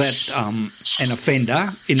unusual that an offender,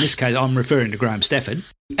 in this case I'm referring to Graham Stafford,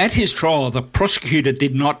 at his trial the prosecutor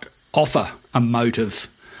did not offer a motive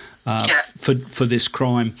for this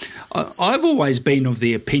crime? I've always been of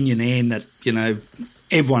the opinion, Anne, that,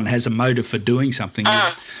 everyone has a motive for doing something.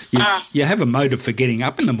 You have a motive for getting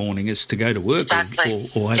up in the morning is to go to work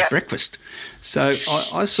or have breakfast. So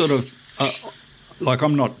I sort of,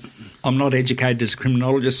 I'm not educated as a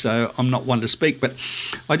criminologist, so I'm not one to speak, but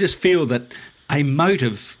I just feel that a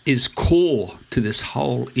motive is core to this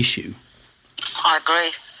whole issue. I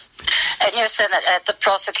agree. And you're saying that the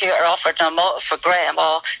prosecutor offered no motive for Graham.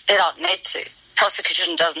 Well, they don't need to.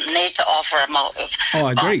 Prosecution doesn't need to offer a motive. Oh,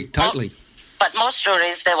 I agree, totally. But most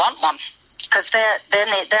juries, they want one, because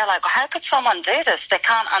they're like, how could someone do this? They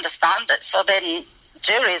can't understand it. So then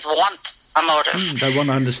juries want a motive. They want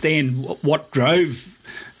to understand what drove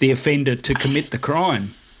the offender to commit the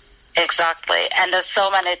crime. Exactly. And there's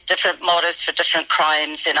so many different motives for different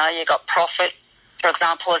crimes. You got profit, for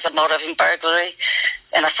example, is a motive in burglary.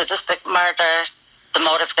 In a sadistic murder, the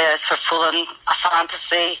motive there is for fooling a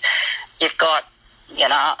fantasy. You've got,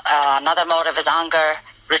 another motive is anger,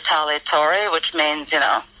 retaliatory, which means,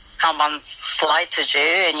 someone slighted you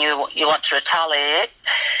and you want to retaliate.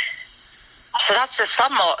 So that's just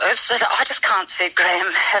some motives that I just can't see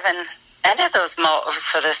Graham having any of those motives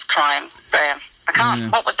for this crime, Graham. I can't. Yeah.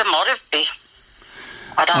 What would the motive be?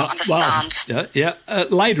 I don't understand. Well,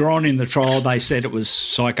 later on in the trial, they said it was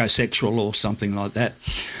psychosexual or something like that.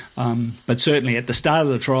 But certainly at the start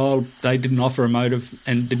of the trial, they didn't offer a motive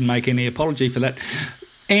and didn't make any apology for that.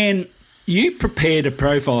 And you prepared a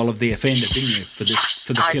profile of the offender, didn't you, for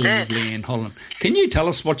the killing of Leanne Holland? Can you tell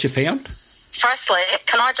us what you found? Firstly,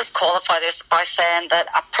 can I just qualify this by saying that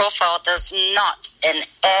a profile does not in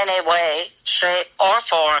any way, shape or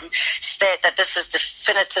form state that this is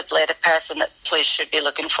definitively the person that police should be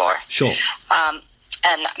looking for. Sure.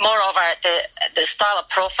 And moreover, the style of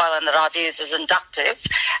profiling that I've used is inductive,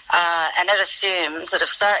 and it assumes that if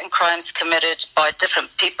certain crimes committed by different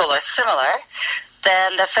people are similar,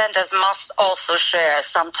 then the offenders must also share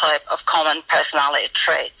some type of common personality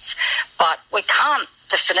traits. But we can't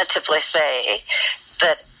definitively say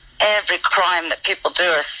that every crime that people do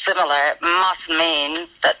are similar, it must mean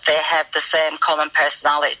that they have the same common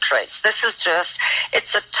personality traits. This is just,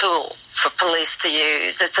 it's a tool for police to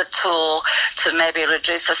use. It's a tool to maybe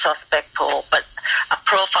reduce a suspect pool, but a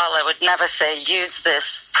profiler would never say use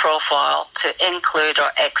this profile to include or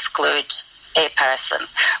exclude a person.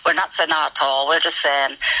 We're not saying that at all. We're just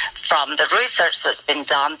saying from the research that's been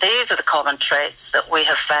done, these are the common traits that we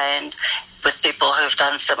have found with people who've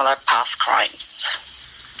done similar past crimes.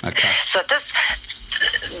 Okay. So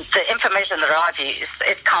the information that I've used,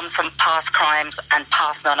 it comes from past crimes and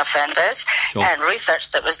past non-offenders, sure, and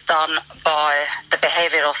research that was done by the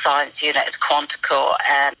Behavioural Science Unit at Quantico.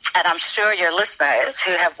 And I'm sure your listeners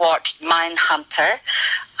who have watched Mindhunter,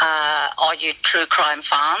 all you true crime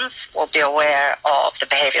fans, will be aware of the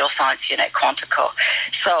Behavioural Science Unit at Quantico.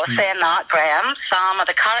 So saying that, Graham, some of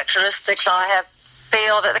the characteristics I have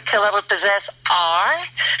feel that the killer would possess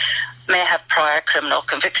may have prior criminal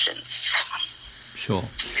convictions. Sure.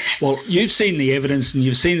 Well, you've seen the evidence and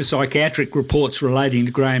you've seen the psychiatric reports relating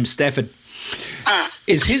to Graham Stafford.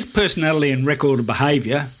 Is his personality and record of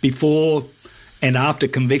behaviour before and after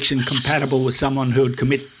conviction compatible with someone who would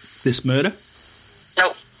commit this murder?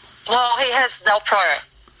 No. Well, he has no prior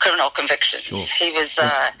criminal convictions. Sure. He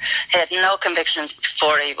had no convictions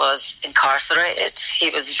before he was incarcerated. He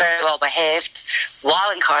was very well behaved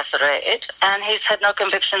while incarcerated, and he's had no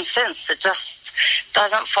convictions since. It just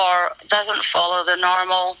doesn't follow the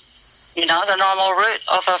normal, the normal route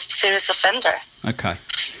of a serious offender. Okay.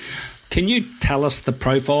 Can you tell us the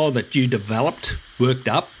profile that you developed, worked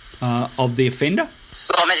up, of the offender?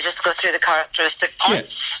 You want me to just go through the characteristic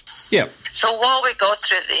points? Yeah. So while we go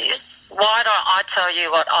through these, why don't I tell you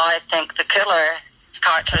what I think the killer's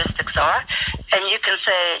characteristics are, and you can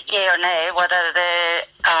say yay or nay whether they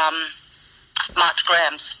match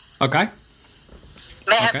Graham's. Okay.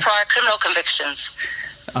 May have prior criminal convictions.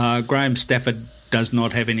 Graham Stafford does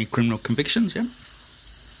not have any criminal convictions, yeah?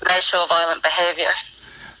 May show violent behaviour.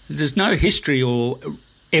 There's no history or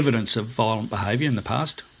evidence of violent behaviour in the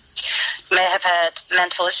past. May have had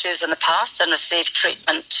mental issues in the past and received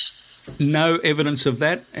treatment. No evidence of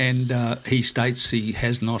that, and he states he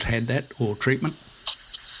has not had that or treatment.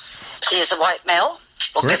 He is a white male.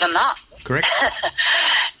 We'll give him that. Correct.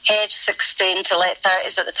 Age 16 to late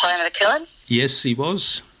 30s at the time of the killing. Yes, he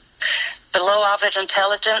was. Below average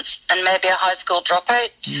intelligence and maybe a high school dropout.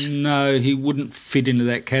 No, he wouldn't fit into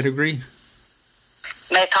that category.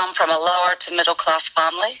 May come from a lower to middle class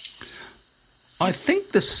family. I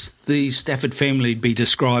think the Stafford family would be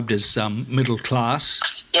described as middle class.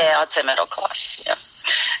 Yeah, I'd say middle class, yeah.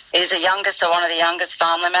 He's the youngest or one of the youngest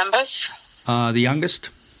family members. The youngest.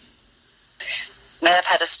 May have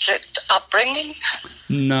had a strict upbringing.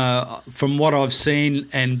 No, from what I've seen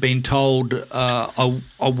and been told, I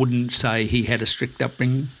wouldn't say he had a strict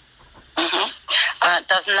upbringing. Mm-hmm.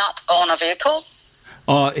 Does not own a vehicle.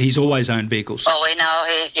 He's always owned vehicles. Oh, we know.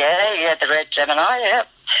 He had the red Gemini, yeah.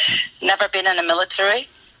 Never been in the military.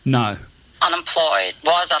 No. Unemployed.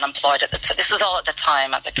 Was unemployed at the time. This is all at the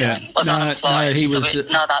time of the killing. Yeah. Was unemployed. No, he was.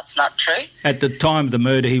 No, that's not true. At the time of the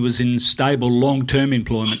murder, he was in stable, long-term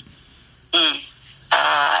employment.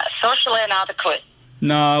 Socially inadequate.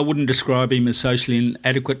 No, I wouldn't describe him as socially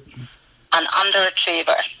inadequate. An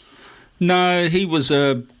underachiever. No, he was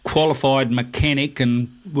a qualified mechanic and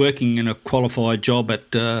working in a qualified job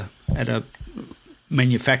at a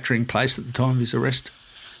manufacturing place at the time of his arrest.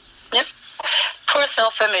 Yep. Poor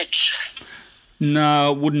self-image. No, I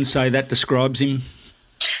wouldn't say that describes him.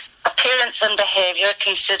 Appearance and behaviour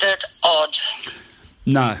considered odd.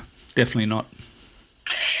 No, definitely not.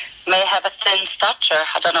 May have a thin stature.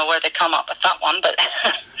 I don't know where they come up with that one, but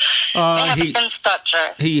may have a thin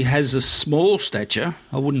stature. He has a small stature.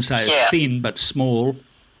 I wouldn't say it's thin, but small.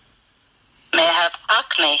 May have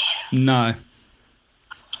acne. No.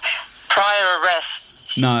 Prior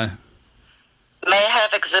arrests. No. May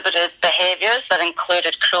have exhibited behaviours that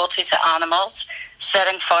included cruelty to animals,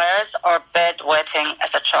 setting fires, or bedwetting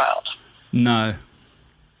as a child. No.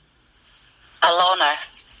 A loner.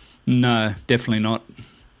 No, definitely not.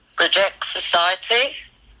 Rejects society.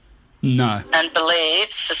 No. And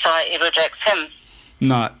believes society rejects him.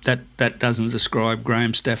 No, that doesn't describe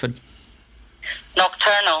Graham Stafford.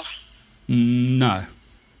 Nocturnal. No.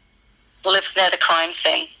 Lives near the crime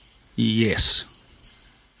scene. Yes.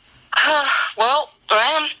 Well,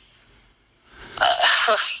 Graham.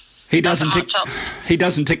 He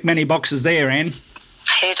doesn't tick many boxes there, Anne.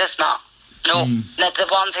 He does not. No. The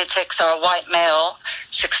ones he ticks are a white male,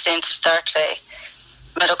 16 to 30,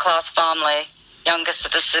 middle class family, youngest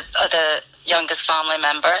of the youngest family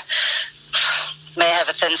member. may have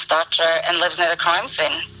a thin stature and lives near the crime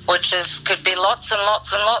scene, which could be lots and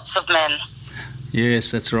lots and lots of men.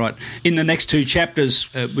 Yes, that's right. In the next 2 chapters,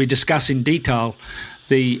 we discuss in detail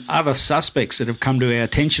the other suspects that have come to our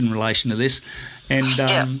attention in relation to this,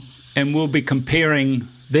 and we'll be comparing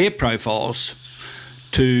their profiles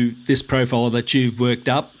to this profile that you've worked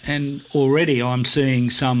up, and already I'm seeing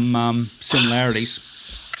some similarities.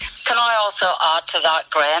 Can I also add to that,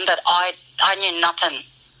 Graham, that I knew nothing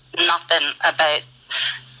about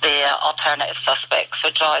the alternative suspects,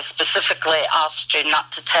 which I specifically asked you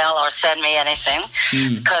not to tell or send me anything,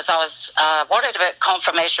 because I was worried about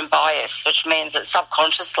confirmation bias, which means that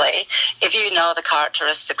subconsciously, if you know the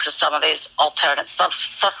characteristics of some of these alternate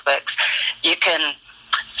suspects, you can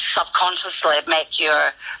subconsciously make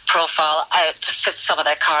your profile out to fit some of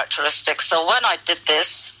their characteristics. So when I did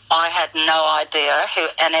this, I had no idea who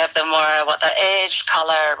any of them were, what their age,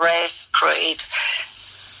 colour, race, creed.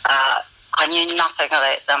 I knew nothing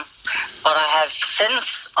about them. But I have,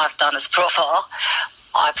 since I've done this profile,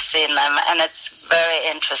 I've seen them, and it's very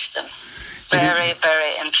interesting. Very,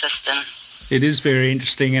 very interesting. It is very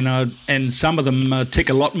interesting, and some of them tick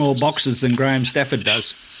a lot more boxes than Graham Stafford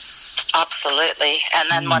does. Absolutely. And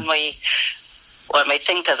then when we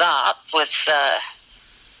think of that with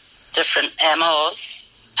different MOs,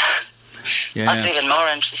 that's even more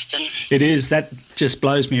interesting. It is. That just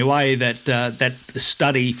blows me away, that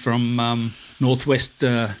study from Northwest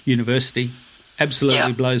University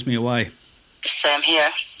absolutely blows me away. Same here.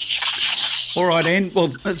 All right, Anne. Well,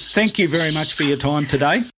 thank you very much for your time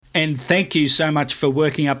today. And thank you so much for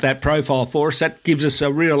working up that profile for us. That gives us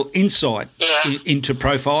a real insight into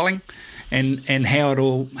profiling and how it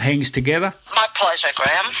all hangs together. My pleasure,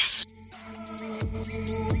 Graham.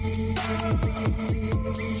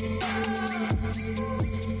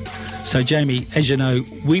 So, Jamie, as you know,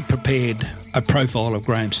 we prepared a profile of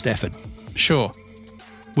Graham Stafford. Sure.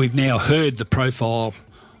 We've now heard the profile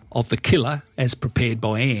of the killer as prepared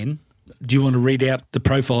by Anne. Do you want to read out the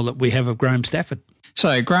profile that we have of Graham Stafford?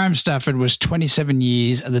 So Graham Stafford was 27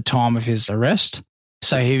 years at the time of his arrest.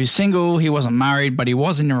 So he was single, he wasn't married, but he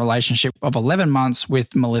was in a relationship of 11 months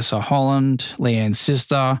with Melissa Holland, Leanne's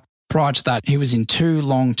sister. Prior to that, he was in 2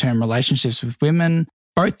 long-term relationships with women.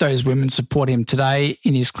 Both those women support him today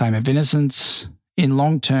in his claim of innocence. In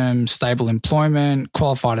long-term stable employment,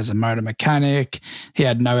 qualified as a motor mechanic. He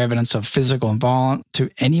had no evidence of physical violence to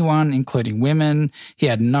anyone, including women. He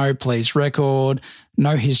had no police record,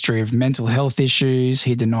 no history of mental health issues.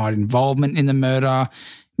 He denied involvement in the murder,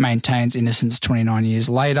 maintains innocence 29 years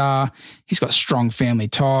later. He's got strong family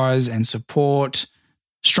ties and support.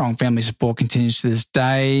 Strong family support continues to this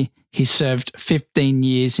day. He served 15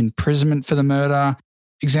 years imprisonment for the murder.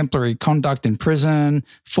 Exemplary conduct in prison.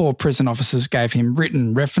 4 prison officers gave him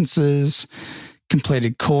written references,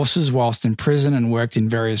 completed courses whilst in prison and worked in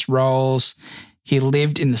various roles. He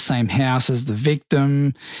lived in the same house as the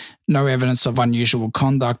victim. No evidence of unusual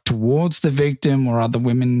conduct towards the victim or other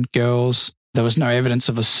women, girls. There was no evidence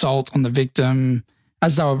of assault on the victim.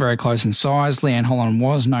 As they were very close in size, Leanne Holland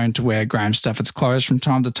was known to wear Graham Stafford's clothes from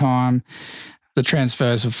time to time. The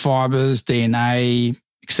transfers of fibres, DNA,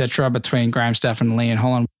 etc. between Graham Stafford and Leanne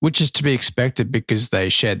Holland, which is to be expected because they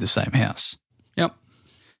shared the same house. Yep.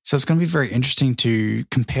 So it's going to be very interesting to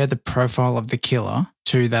compare the profile of the killer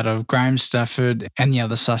to that of Graham Stafford and the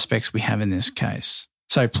other suspects we have in this case.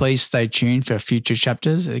 So please stay tuned for future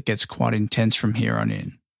chapters. It gets quite intense from here on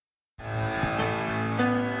in.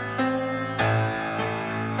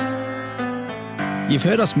 You've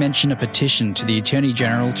heard us mention a petition to the Attorney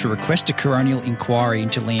General to request a coronial inquiry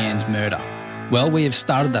into Leanne's murder. Well, we have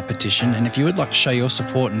started that petition, and if you would like to show your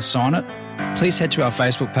support and sign it, please head to our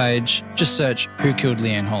Facebook page. Just search Who Killed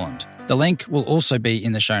Leanne Holland. The link will also be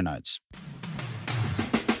in the show notes.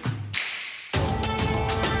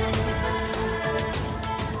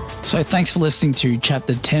 So thanks for listening to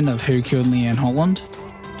Chapter 10 of Who Killed Leanne Holland.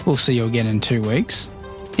 We'll see you again in 2 weeks.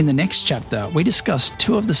 In the next chapter, we discuss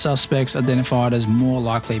 2 of the suspects identified as more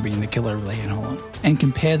likely being the killer of Leanne Holland and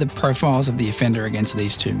compare the profiles of the offender against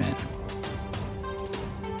these 2 men.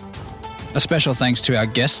 A special thanks to our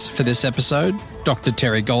guests for this episode, Dr.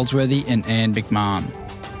 Terry Goldsworthy and Anne McMahon.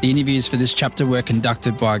 The interviews for this chapter were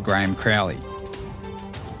conducted by Graham Crowley.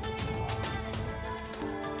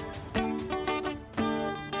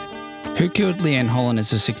 Who Killed Leanne Holland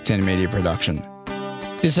is a 610 Media production.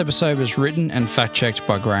 This episode was written and fact-checked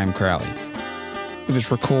by Graham Crowley. It was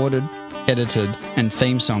recorded, edited and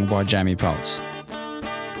theme song by Jamie Pultz.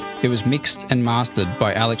 It was mixed and mastered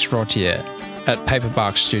by Alex Rotier at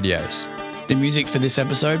Paperbark Studios. The music for this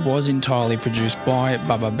episode was entirely produced by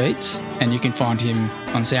Bubba Beats, and you can find him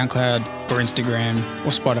on SoundCloud or Instagram or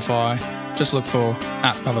Spotify. Just look for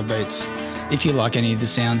 @BubbaBeats. If you like any of the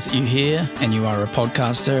sounds that you hear and you are a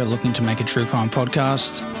podcaster looking to make a true crime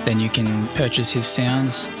podcast, then you can purchase his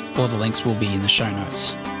sounds. All the links will be in the show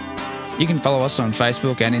notes. You can follow us on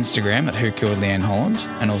Facebook and Instagram at Who Killed Leanne Holland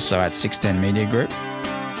and also at 610 Media Group.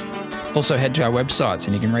 Also head to our websites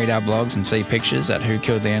and you can read our blogs and see pictures at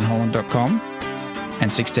whokilledleanneholland.com and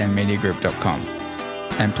 610mediagroup.com.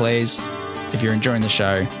 And please, if you're enjoying the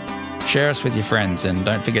show, share us with your friends and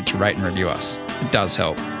don't forget to rate and review us. It does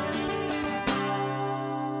help.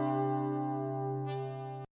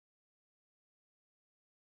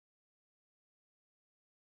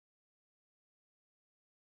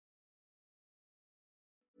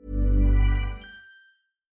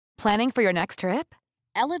 Planning for your next trip?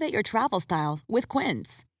 Elevate your travel style with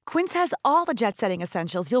Quince. Quince has all the jet-setting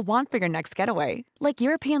essentials you'll want for your next getaway, like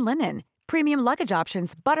European linen, premium luggage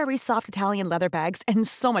options, buttery soft Italian leather bags, and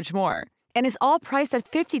so much more. And is all priced at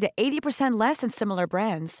 50 to 80% less than similar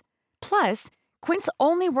brands. Plus, Quince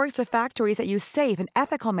only works with factories that use safe and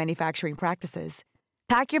ethical manufacturing practices.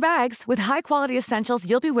 Pack your bags with high-quality essentials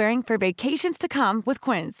you'll be wearing for vacations to come with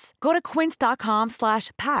Quince. Go to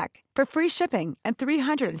quince.com/pack for free shipping and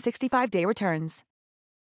 365-day returns.